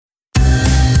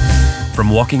From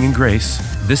Walking in Grace,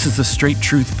 this is the Straight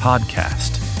Truth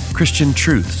Podcast, Christian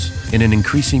truths in an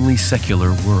increasingly secular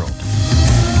world.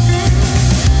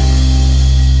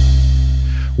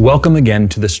 Welcome again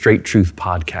to the Straight Truth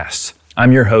Podcast.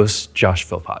 I'm your host, Josh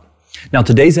Philpott. Now,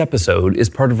 today's episode is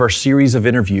part of our series of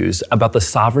interviews about the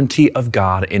sovereignty of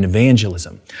God in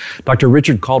evangelism. Dr.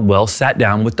 Richard Caldwell sat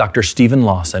down with Dr. Steven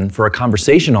Lawson for a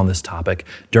conversation on this topic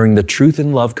during the Truth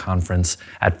in Love Conference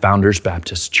at Founders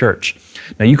Baptist Church.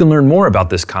 Now, you can learn more about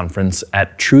this conference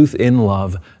at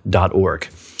truthinlove.org.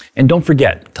 And don't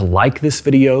forget to like this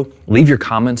video, leave your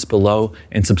comments below,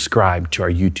 and subscribe to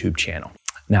our YouTube channel.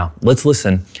 Now, let's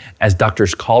listen as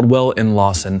Drs. Caldwell and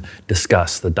Lawson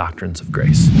discuss the doctrines of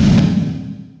grace.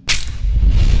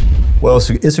 Well,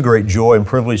 it's a great joy and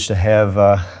privilege to have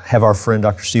our friend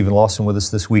Dr. Steven Lawson with us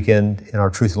this weekend in our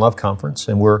Truth in Love Conference.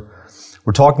 And we're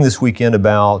talking this weekend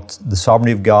about the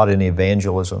sovereignty of God in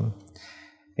evangelism.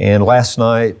 And last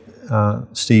night,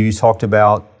 Steve, you talked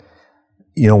about,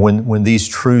 when these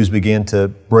truths begin to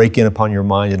break in upon your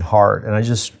mind and heart. And I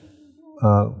just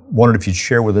wondered if you'd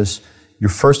share with us your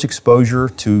first exposure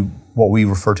to what we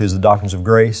refer to as the doctrines of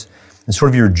grace, and sort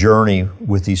of your journey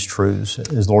with these truths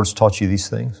as the Lord's taught you these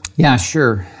things. Yeah,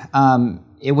 sure.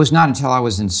 It was not until I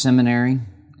was in seminary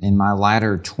in my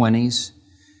latter 20s.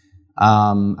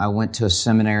 I went to a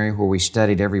seminary where we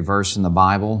studied every verse in the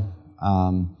Bible.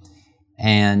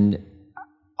 And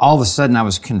all of a sudden I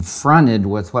was confronted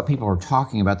with what people are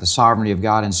talking about, the sovereignty of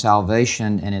God and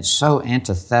salvation, and it's so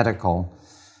antithetical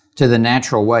to the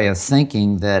natural way of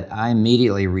thinking that I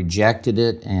immediately rejected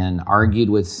it and argued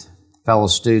with fellow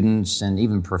students and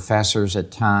even professors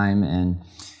at time, and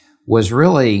was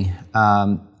really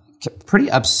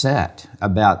pretty upset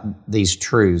about these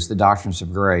truths, the doctrines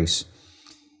of grace.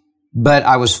 But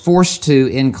I was forced to,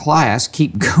 in class,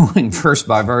 keep going verse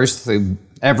by verse through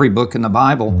every book in the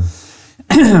Bible.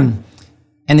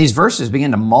 And these verses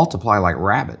began to multiply like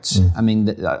rabbits. I mean,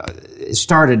 it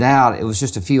started out, it was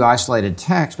just a few isolated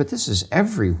texts, but this is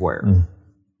everywhere.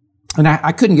 And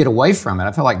I couldn't get away from it.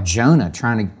 I felt like Jonah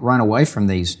trying to run away from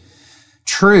these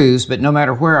truths, but no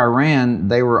matter where I ran,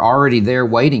 they were already there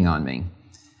waiting on me.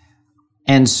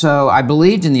 And so I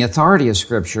believed in the authority of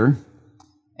Scripture,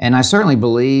 and I certainly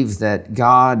believe that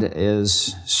God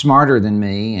is smarter than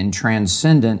me and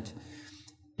transcendent.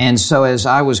 And so as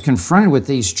I was confronted with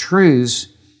these truths,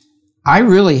 I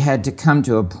really had to come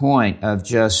to a point of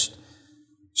just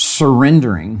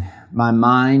surrendering my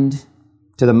mind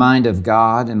to the mind of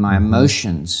God and my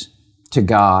emotions to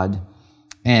God.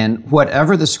 And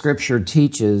whatever the Scripture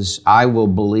teaches, I will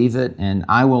believe it and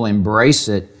I will embrace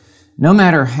it, no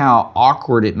matter how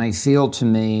awkward it may feel to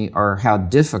me or how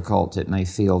difficult it may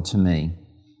feel to me.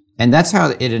 And that's how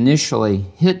it initially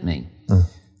hit me.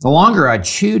 The longer I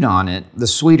chewed on it, the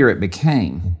sweeter it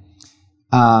became.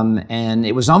 And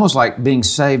it was almost like being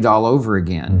saved all over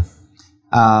again,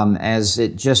 as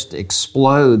it just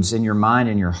explodes in your mind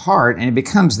and your heart, and it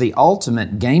becomes the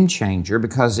ultimate game changer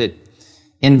because it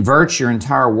inverts your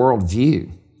entire worldview.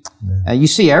 You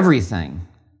see everything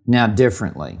now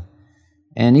differently.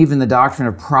 And even the doctrine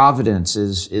of providence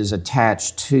is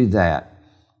attached to that.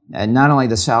 And not only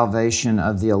the salvation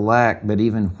of the elect, but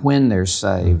even when they're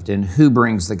saved and who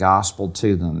brings the gospel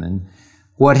to them and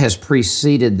what has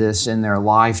preceded this in their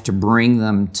life to bring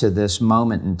them to this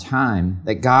moment in time,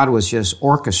 that God was just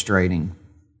orchestrating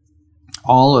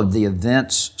all of the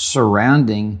events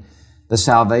surrounding the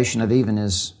salvation of even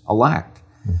His elect.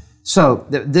 So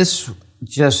this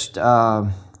just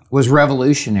was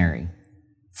revolutionary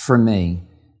for me.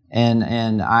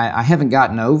 And I haven't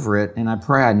gotten over it, and I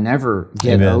pray I never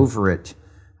get over it.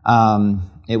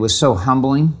 It was so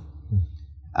humbling.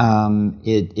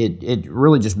 It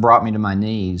really just brought me to my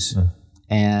knees.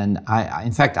 And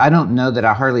in fact, I don't know that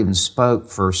I hardly even spoke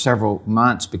for several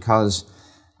months because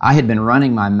I had been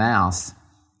running my mouth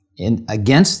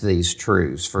against these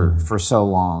truths for so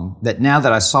long that now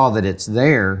that I saw that it's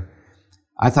there,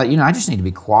 I thought, I just need to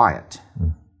be quiet.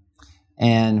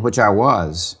 And which I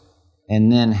was. And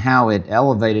then how it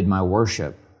elevated my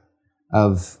worship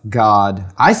of God.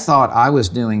 I thought I was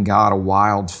doing God a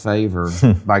wild favor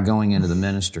by going into the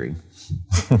ministry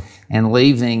and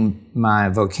leaving my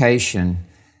vocation.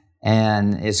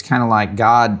 And it's kind of like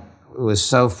God was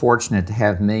so fortunate to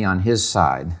have me on His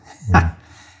side.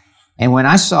 And when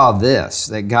I saw this,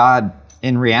 that God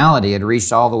in reality had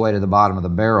reached all the way to the bottom of the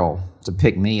barrel to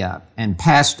pick me up and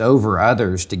passed over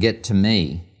others to get to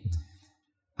me,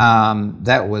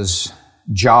 that was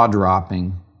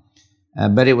jaw-dropping,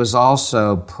 but it was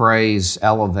also praise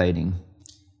elevating.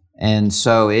 And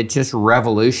so it just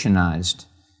revolutionized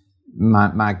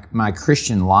my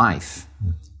Christian life.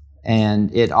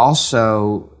 And it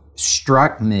also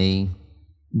struck me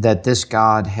that this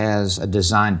God has a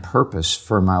designed purpose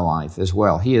for my life as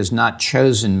well. He has not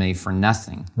chosen me for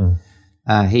nothing.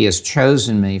 He has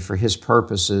chosen me for His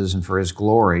purposes and for His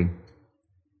glory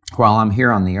while I'm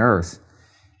here on the earth.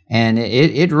 And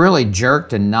it really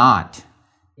jerked a knot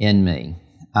in me.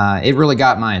 It really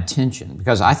got my attention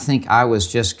because I think I was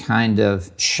just kind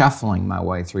of shuffling my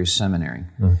way through seminary.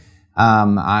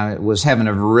 I was having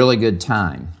a really good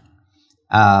time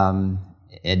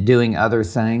at doing other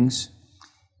things.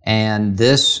 And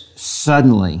this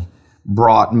suddenly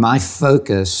brought my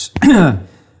focus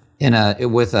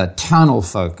with a tunnel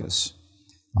focus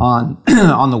on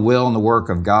the will and the work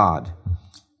of God.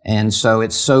 And so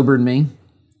it sobered me.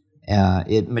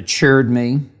 It matured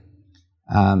me.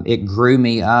 It grew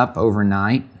me up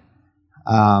overnight.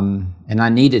 And I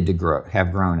needed to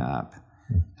have grown up.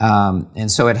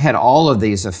 And so it had all of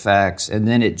these effects. And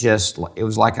then it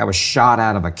was like I was shot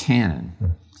out of a cannon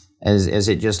as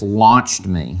it just launched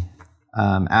me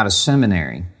out of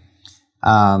seminary.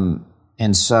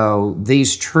 And so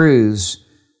these truths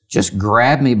just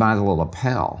grabbed me by the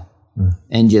lapel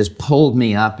and just pulled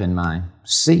me up in my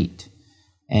seat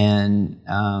and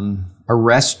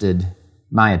arrested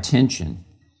my attention.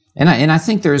 And I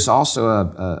think there's also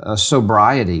a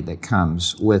sobriety that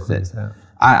comes with it.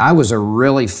 I was a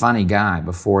really funny guy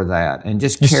before that, and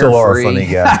just carefree. You still are a funny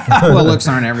guy. Well, looks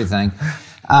aren't everything.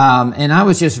 And I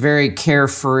was just very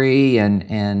carefree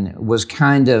and was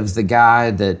kind of the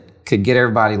guy that could get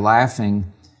everybody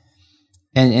laughing.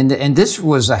 And this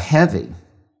was a heavy.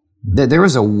 There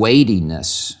was a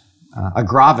weightiness, a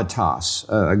gravitas,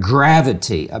 a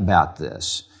gravity about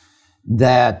this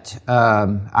that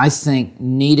I think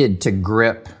needed to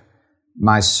grip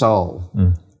my soul.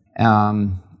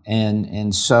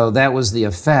 And so that was the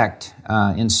effect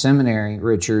in seminary,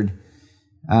 Richard,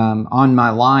 on my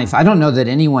life. I don't know that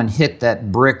anyone hit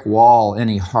that brick wall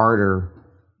any harder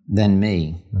than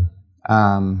me,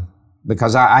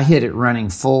 because I hit it running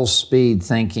full speed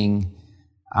thinking,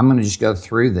 I'm going to just go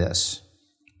through this.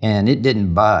 And it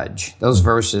didn't budge. Those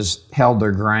verses held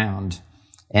their ground,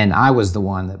 and I was the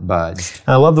one that budged.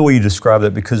 And I love the way you describe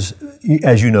that because,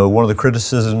 as you know, one of the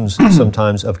criticisms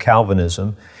sometimes of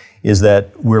Calvinism is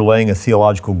that we're laying a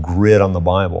theological grid on the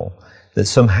Bible, that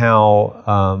somehow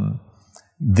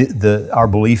our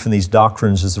belief in these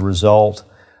doctrines is the result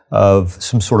of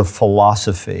some sort of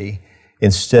philosophy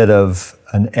instead of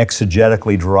an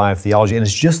exegetically derived theology. And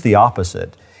it's just the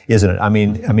opposite, isn't it? I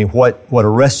mean, what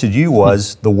arrested you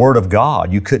was the Word of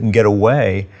God. You couldn't get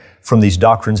away from these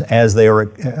doctrines as they are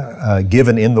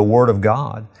given in the Word of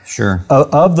God. Sure.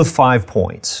 Of the 5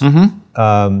 points,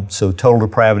 so total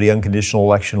depravity, unconditional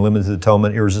election, limited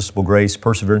atonement, irresistible grace,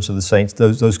 perseverance of the saints,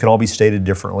 those can all be stated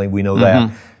differently. We know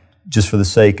that, just for the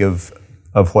sake of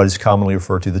what is commonly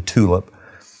referred to the tulip.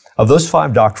 Of those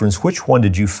 5 doctrines, which one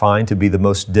did you find to be the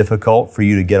most difficult for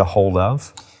you to get a hold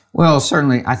of? Well,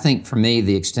 certainly, I think for me,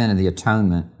 the extent of the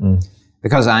atonement,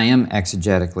 because I am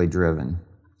exegetically driven.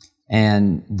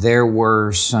 And there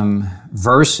were some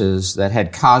verses that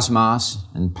had cosmos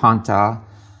and panta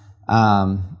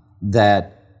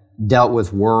that dealt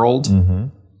with world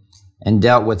and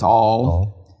dealt with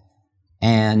all.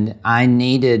 And I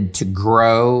needed to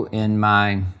grow in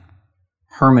my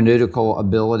hermeneutical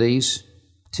abilities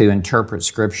to interpret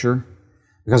Scripture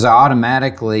because I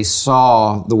automatically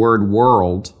saw the word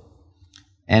world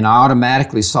and I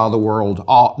automatically saw the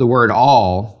word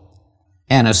all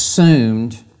and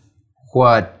assumed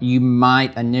what you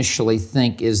might initially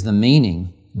think is the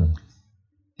meaning,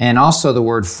 and also the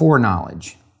word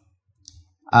foreknowledge.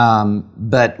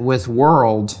 But with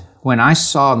world, when I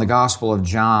saw in the Gospel of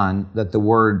John that the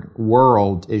word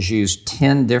world is used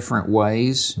 10 different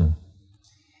ways,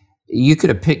 you could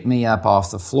have picked me up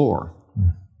off the floor.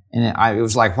 And it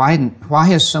was like, why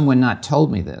has someone not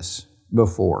told me this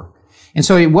before? And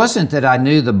so it wasn't that I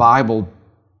knew the Bible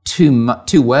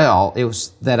too well. It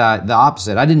was that the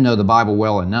opposite. I didn't know the Bible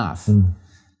well enough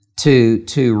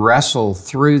to wrestle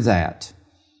through that.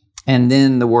 And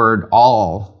then the word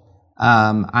all,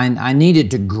 I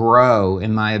needed to grow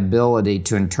in my ability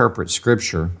to interpret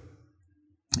Scripture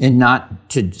and not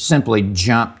to simply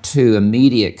jump to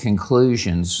immediate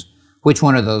conclusions, which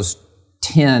one of those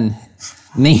 10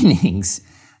 meanings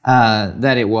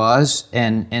that it was.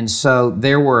 And so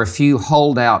there were a few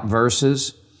holdout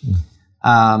verses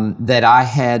that I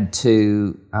had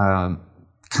to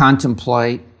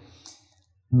contemplate.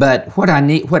 But what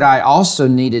I also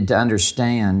needed to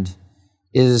understand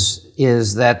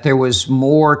is that there was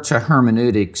more to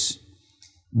hermeneutics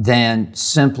than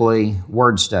simply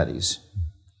word studies.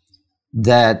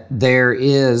 That there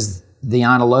is the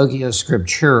analogia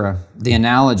scriptura, the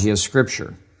analogy of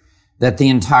Scripture, that the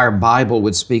entire Bible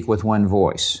would speak with one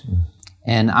voice.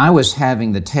 And I was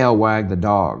having the tail wag the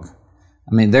dog.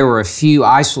 I mean, there were a few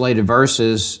isolated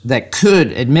verses that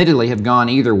could admittedly have gone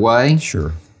either way.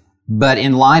 Sure. But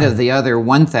in light of the other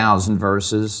 1,000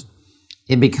 verses,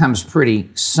 it becomes pretty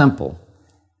simple.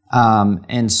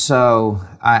 And so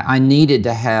I needed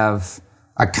to have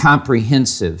a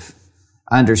comprehensive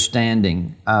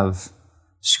understanding of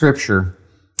Scripture.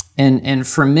 And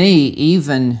for me,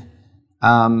 even,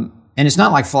 and it's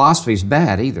not like philosophy is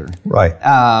bad either. Right.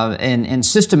 And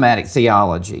systematic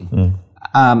theology.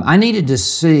 I needed to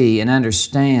see and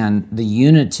understand the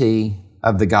unity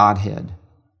of the Godhead,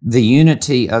 the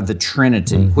unity of the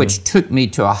Trinity, which took me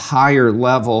to a higher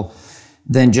level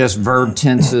than just verb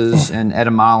tenses and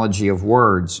etymology of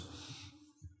words,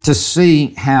 to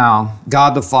see how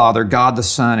God the Father, God the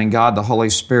Son, and God the Holy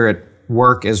Spirit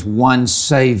work as one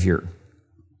Savior.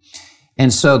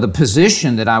 And so the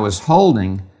position that I was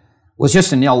holding was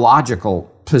just an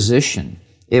illogical position.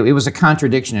 It was a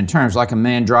contradiction in terms, like a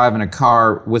man driving a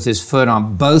car with his foot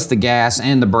on both the gas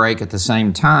and the brake at the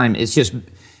same time. It's just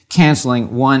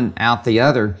canceling one out the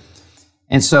other.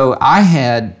 And so I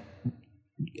had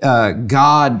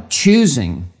God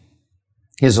choosing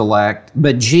His elect,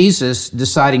 but Jesus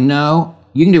deciding, no,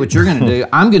 you can do what you're going to do.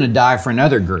 I'm going to die for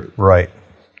another group. Right.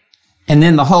 And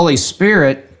then the Holy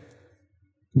Spirit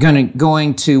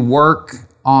going to work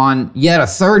on yet a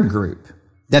third group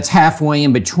that's halfway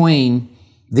in between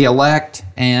the elect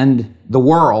and the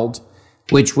world,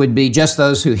 which would be just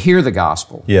those who hear the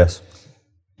gospel. Yes.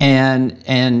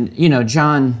 And you know,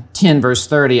 John 10, verse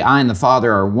 30, I and the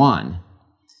Father are one.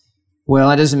 Well,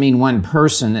 that doesn't mean one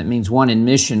person. It means one in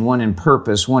mission, one in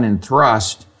purpose, one in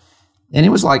thrust. And it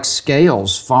was like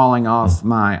scales falling off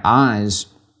my eyes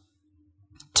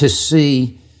to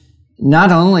see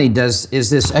not only is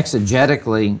this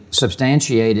exegetically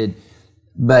substantiated,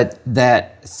 but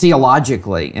that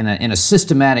theologically, in a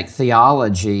systematic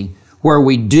theology, where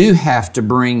we do have to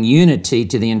bring unity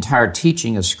to the entire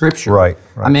teaching of Scripture. Right.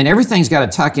 I mean, everything's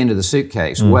got to tuck into the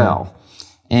suitcase well.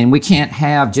 And we can't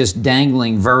have just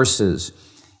dangling verses.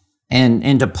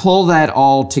 And to pull that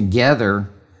all together,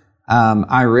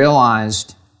 I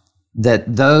realized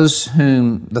that those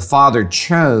whom the Father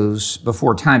chose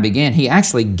before time began, He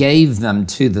actually gave them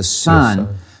to the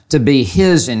Son to be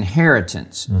His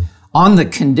inheritance, on the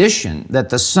condition that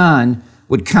the Son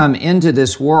would come into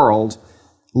this world,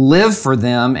 live for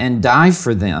them and die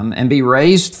for them and be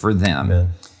raised for them. Amen.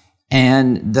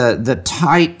 And the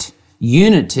tight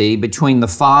unity between the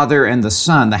Father and the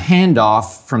Son, the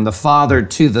handoff from the Father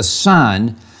to the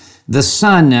Son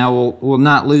now will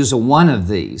not lose a one of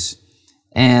these.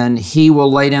 And He will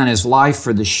lay down His life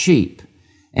for the sheep,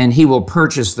 and He will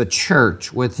purchase the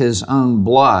church with His own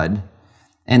blood.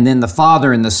 And then the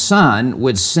Father and the Son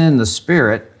would send the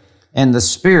Spirit, and the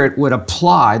Spirit would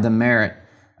apply the merit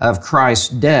of Christ's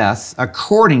death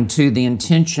according to the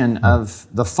intention of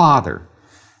the Father.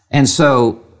 And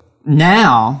so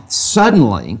now,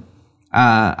 suddenly,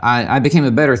 I became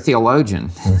a better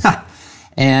theologian.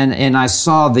 and I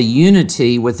saw the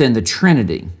unity within the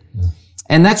Trinity.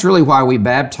 And that's really why we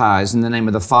baptize in the name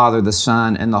of the Father, the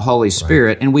Son, and the Holy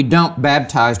Spirit. Right. And we don't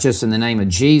baptize just in the name of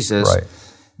Jesus,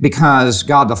 because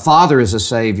God the Father is a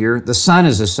Savior, the Son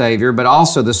is a Savior, but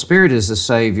also the Spirit is a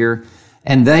Savior,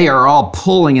 and they are all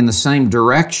pulling in the same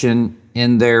direction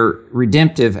in their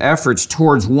redemptive efforts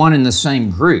towards one and the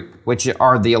same group, which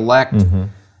are the elect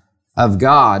of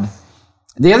God.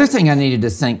 The other thing I needed to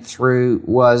think through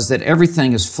was that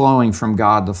everything is flowing from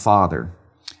God the Father.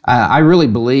 I really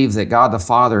believe that God the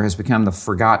Father has become the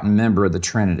forgotten member of the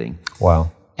Trinity.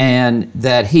 Wow. And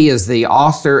that He is the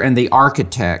author and the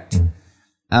architect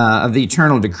of the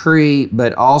eternal decree,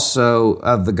 but also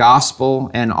of the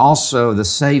gospel and also the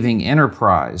saving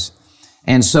enterprise.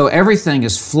 And so everything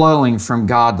is flowing from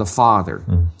God the Father.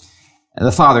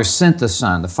 The Father sent the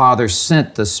Son. The Father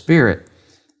sent the Spirit.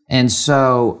 And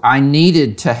so I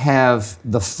needed to have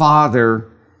the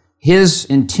Father, His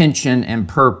intention and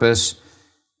purpose,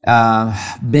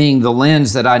 being the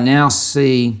lens that I now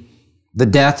see the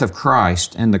death of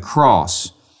Christ and the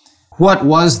cross. What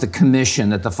was the commission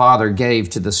that the Father gave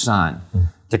to the Son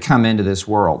to come into this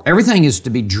world? Everything is to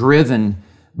be driven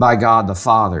by God the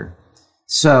Father.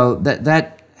 So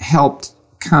that helped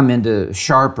come into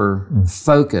sharper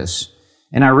focus.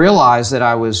 And I realized that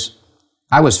I was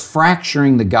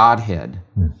fracturing the Godhead.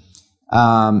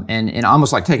 And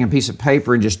almost like taking a piece of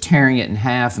paper and just tearing it in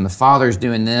half, and the Father's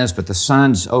doing this, but the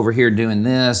Son's over here doing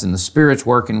this, and the Spirit's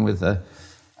working with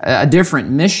a different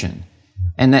mission.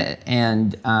 And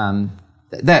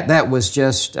that was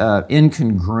just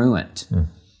incongruent.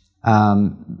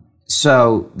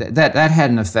 So that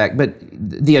had an effect. But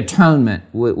the atonement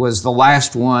was the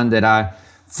last one that I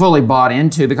fully bought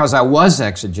into because I was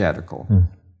exegetical.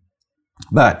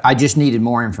 But I just needed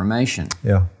more information.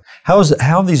 Yeah. How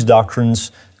have these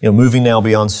doctrines, moving now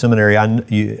beyond seminary,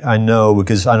 I know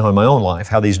because I know in my own life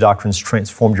how these doctrines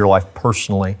transformed your life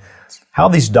personally. How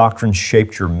have these doctrines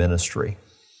shaped your ministry?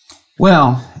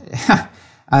 Well,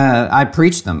 I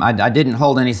preached them. I didn't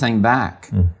hold anything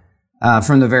back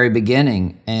from the very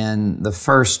beginning. And the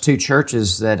first two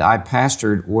churches that I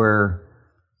pastored were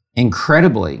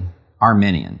incredibly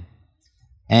Arminian.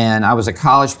 And I was a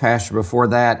college pastor before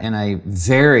that in a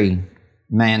very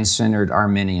man-centered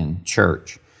Arminian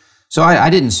church. So I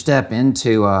didn't step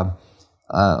into a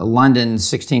London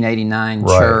 1689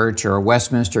 church or a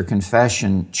Westminster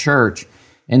Confession church.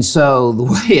 And so the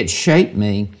way it shaped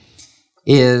me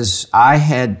is I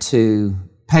had to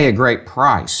pay a great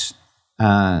price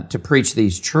to preach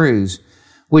these truths,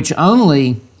 which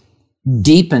only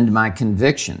deepened my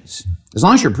convictions. As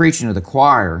long as you're preaching to the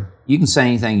choir, you can say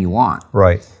anything you want.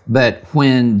 Right. But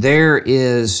when there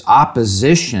is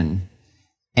opposition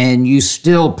and you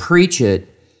still preach it,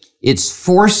 it's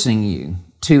forcing you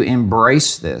to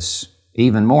embrace this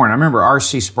even more. And I remember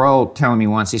R.C. Sproul telling me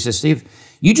once, he says, Steve,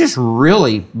 you just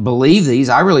really believe these.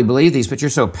 I really believe these, but you're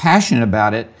so passionate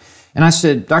about it. And I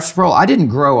said, Dr. Sproul, I didn't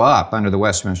grow up under the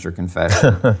Westminster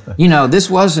Confession. This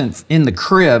wasn't in the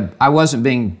crib. I wasn't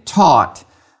being taught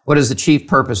what is the chief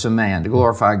purpose of man, to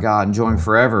glorify God and enjoy Him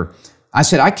forever. I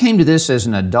said, I came to this as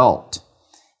an adult,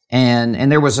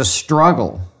 and there was a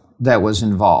struggle that was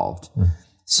involved.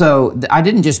 So I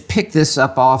didn't just pick this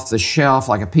up off the shelf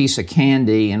like a piece of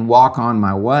candy and walk on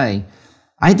my way.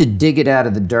 I had to dig it out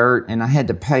of the dirt, and I had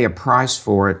to pay a price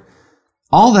for it.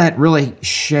 All that really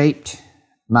shaped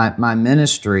my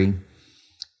ministry,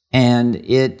 and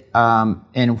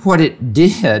what it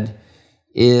did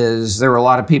is there were a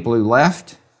lot of people who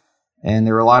left, and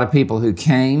there were a lot of people who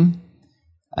came.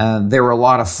 There were a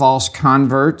lot of false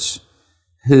converts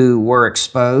who were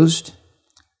exposed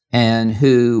and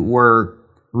who were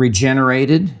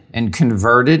regenerated and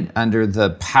converted under the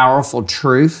powerful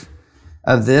truth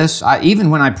of this. Even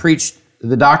when I preached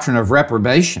the doctrine of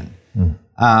reprobation,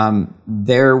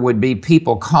 there would be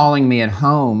people calling me at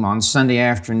home on Sunday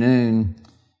afternoon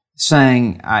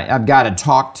saying, I've got to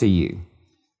talk to you.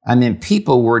 I mean,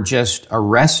 people were just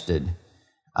arrested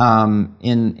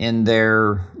in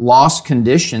their lost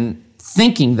condition,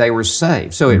 thinking they were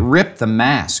saved. So it ripped the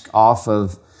mask off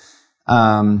of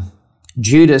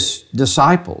Judas'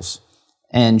 disciples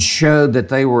and showed that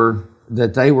they were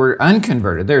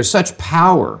unconverted. There's such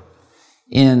power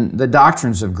in the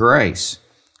doctrines of grace.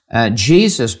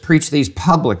 Jesus preached these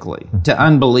publicly to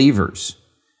unbelievers.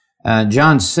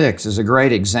 John 6 is a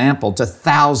great example to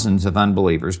thousands of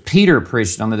unbelievers. Peter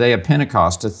preached on the day of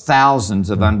Pentecost to thousands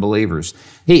of unbelievers.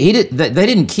 They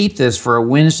didn't keep this for a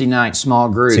Wednesday night small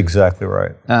group. That's exactly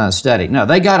right. Study. No,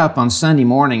 they got up on Sunday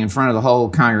morning in front of the whole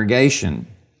congregation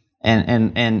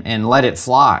and let it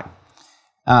fly.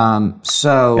 And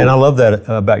I love that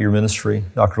about your ministry,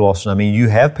 Dr. Lawson. I mean, you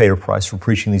have paid a price for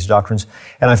preaching these doctrines,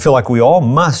 and I feel like we all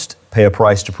must pay a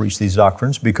price to preach these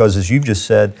doctrines because, as you've just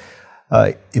said,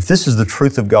 if this is the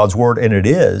truth of God's Word, and it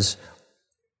is,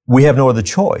 we have no other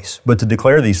choice but to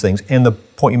declare these things. And the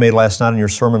point you made last night in your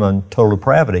sermon on total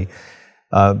depravity,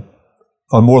 on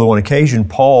more than one occasion,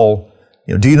 Paul,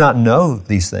 do you not know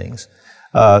these things?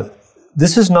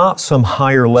 This is not some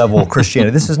higher level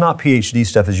Christianity. This is not PhD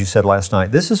stuff, as you said last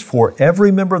night. This is for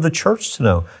every member of the church to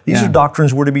know. These are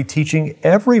doctrines we're to be teaching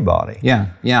everybody. Yeah.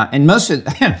 And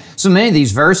so many of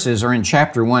these verses are in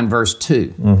chapter 1, verse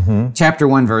 2, chapter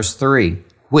 1, verse 3,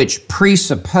 which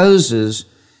presupposes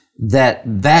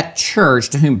that church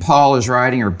to whom Paul is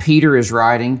writing or Peter is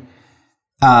writing,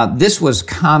 this was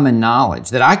common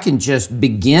knowledge, that I can just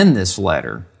begin this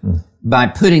letter by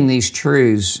putting these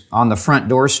truths on the front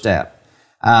doorstep.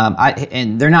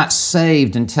 And they're not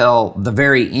saved until the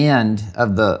very end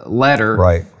of the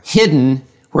letter, hidden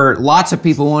where lots of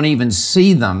people won't even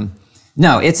see them.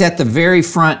 No, it's at the very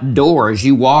front door as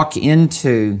you walk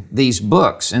into these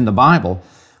books in the Bible,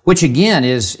 which again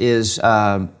is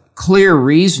clear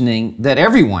reasoning that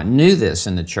everyone knew this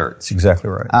in the church. That's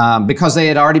exactly right. Because they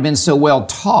had already been so well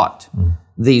taught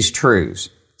these truths.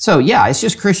 So yeah, it's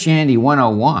just Christianity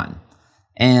 101.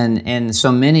 And so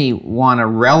many want to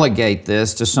relegate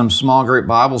this to some small group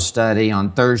Bible study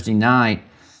on Thursday night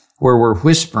where we're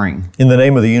whispering. In the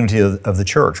name of the unity of the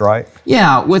church, right?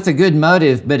 Yeah, with a good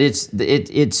motive, but that's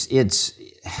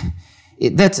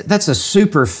a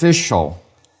superficial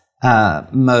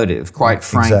motive, quite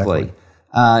frankly.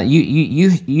 Exactly.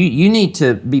 You need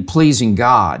to be pleasing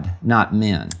God, not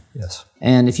men. Yes.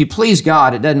 And if you please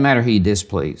God, it doesn't matter who you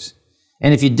displease.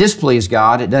 And if you displease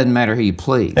God, it doesn't matter who you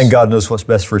please. And God knows what's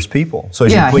best for His people. So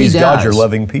as you please God, you're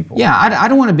loving people. Yeah, I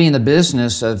don't want to be in the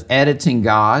business of editing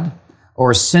God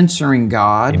or censoring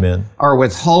God. Amen. Or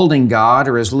withholding God,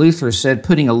 or as Luther said,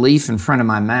 putting a leaf in front of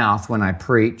my mouth when I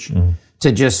preach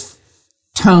to just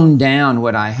tone down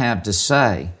what I have to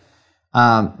say.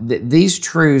 These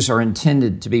truths are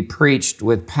intended to be preached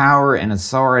with power and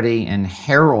authority and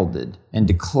heralded and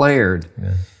declared.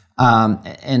 Yeah.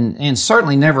 And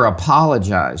certainly never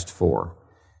apologized for.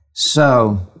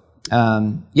 So,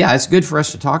 it's good for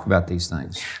us to talk about these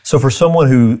things. So for someone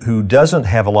who doesn't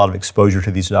have a lot of exposure to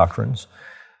these doctrines,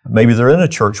 maybe they're in a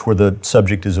church where the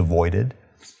subject is avoided,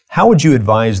 how would you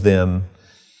advise them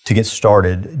to get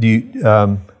started? Do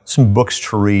you, some books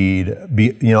to read,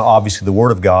 obviously the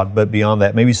Word of God, but beyond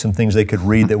that, maybe some things they could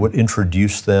read that would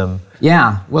introduce them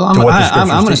I'm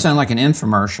going to sound like an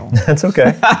infomercial. That's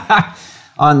okay.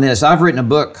 On this, I've written a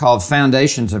book called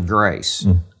Foundations of Grace,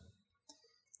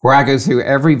 where I go through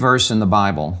every verse in the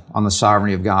Bible on the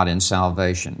sovereignty of God in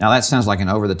salvation. Now, that sounds like an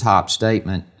over-the-top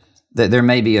statement, that there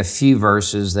may be a few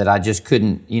verses that I just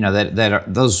couldn't,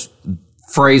 those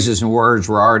phrases and words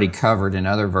were already covered in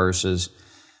other verses.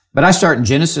 But I start in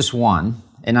Genesis 1,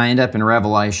 and I end up in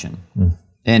Revelation.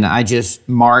 And I just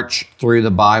march through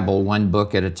the Bible one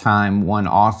book at a time, one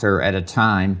author at a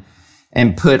time,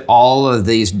 and put all of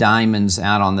these diamonds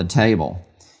out on the table.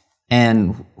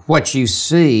 And what you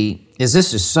see is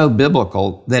this is so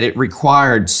biblical that it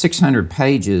required 600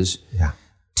 pages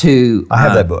to I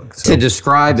have that book, to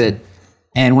describe it.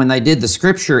 And when they did the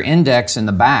scripture index in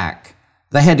the back,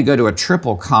 they had to go to a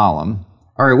triple column,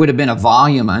 or it would have been a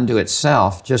volume unto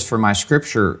itself just for my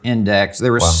scripture index.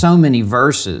 There were so many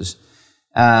verses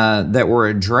that were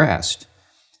addressed.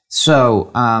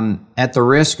 So, at the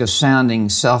risk of sounding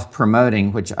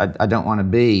self-promoting, which I don't want to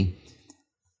be,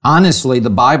 honestly, the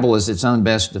Bible is its own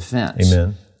best defense.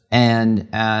 Amen. And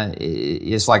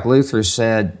it's like Luther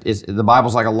said, the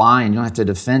Bible's like a lion. You don't have to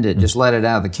defend it. Just let it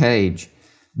out of the cage.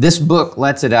 This book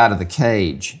lets it out of the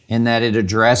cage in that it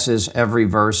addresses every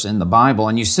verse in the Bible.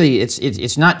 And you see,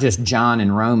 it's not just John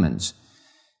and Romans.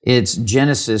 It's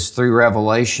Genesis through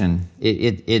Revelation.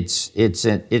 It's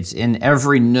in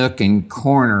every nook and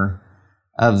corner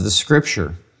of the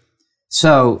Scripture.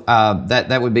 So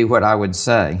that would be what I would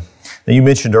say. Now, you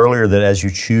mentioned earlier that as you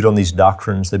chewed on these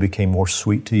doctrines, they became more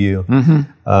sweet to you.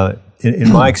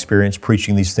 In my experience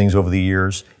preaching these things over the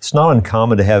years, it's not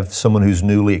uncommon to have someone who's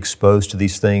newly exposed to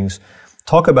these things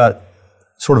talk about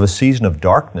sort of a season of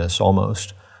darkness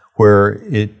almost, where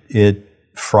it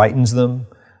frightens them,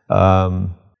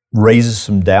 raises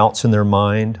some doubts in their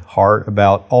mind, heart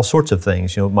about all sorts of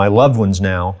things. My loved ones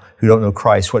now who don't know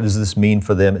Christ, what does this mean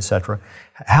for them, etc.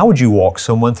 How would you walk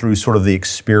someone through sort of the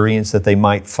experience that they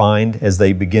might find as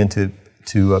they begin to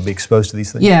be exposed to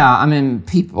these things? Yeah,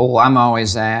 people, I'm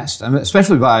always asked,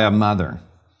 especially by a mother,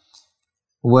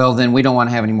 well, then we don't want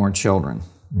to have any more children.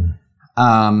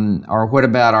 Or what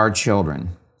about our children?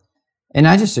 And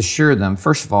I just assure them,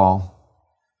 first of all,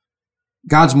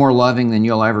 God's more loving than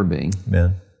you'll ever be.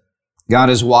 Amen. God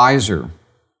is wiser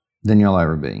than you'll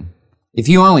ever be. If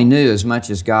you only knew as much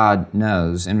as God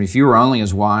knows, and if you were only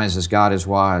as wise as God is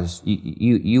wise,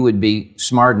 you would be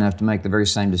smart enough to make the very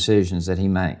same decisions that He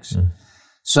makes.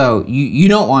 So you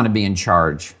don't want to be in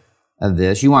charge of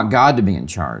this. You want God to be in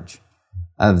charge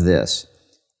of this.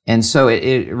 And so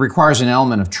it requires an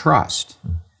element of trust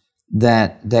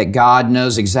that God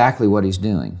knows exactly what He's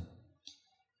doing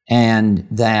and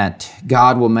that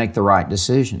God will make the right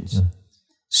decisions.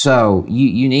 So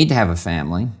you need to have a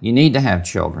family. You need to have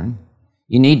children.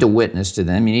 You need to witness to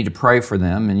them. You need to pray for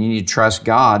them, and you need to trust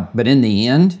God. But in the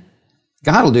end,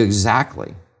 God will do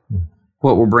exactly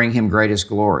what will bring Him greatest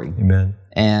glory. Amen.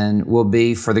 And will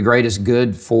be for the greatest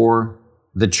good for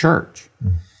the church.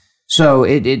 So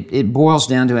it boils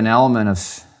down to an element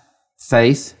of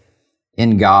faith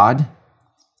in God,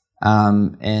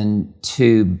 and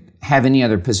to have any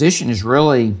other position is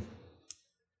really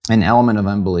an element of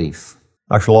unbelief.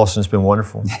 Dr. Lawson, it's been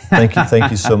wonderful.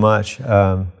 Thank you so much.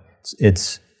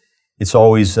 It's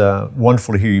always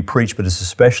wonderful to hear you preach, but it's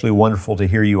especially wonderful to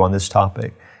hear you on this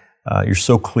topic. You're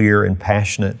so clear and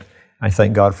passionate. I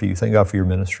thank God for you. Thank God for your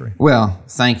ministry. Well,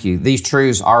 thank you. These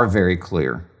truths are very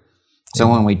clear. So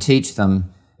when we teach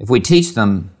them, if we teach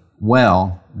them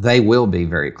well, they will be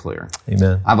very clear.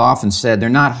 Amen. I've often said they're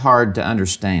not hard to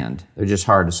understand. They're just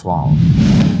hard to swallow.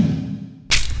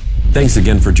 Thanks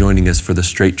again for joining us for the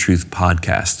Straight Truth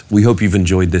Podcast. We hope you've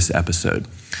enjoyed this episode.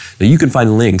 Now, you can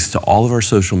find links to all of our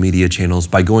social media channels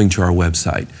by going to our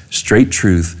website,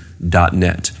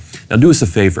 straighttruth.net. Now, do us a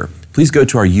favor. please go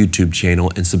to our YouTube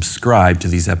channel and subscribe to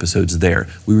these episodes there.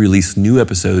 We release new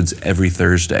episodes every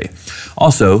Thursday.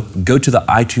 Also, go to the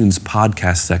iTunes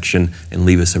podcast section and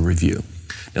leave us a review.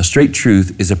 Now, Straight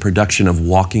Truth is a production of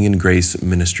Walking in Grace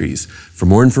Ministries. For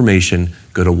more information,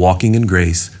 go to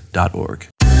walkingingrace.org.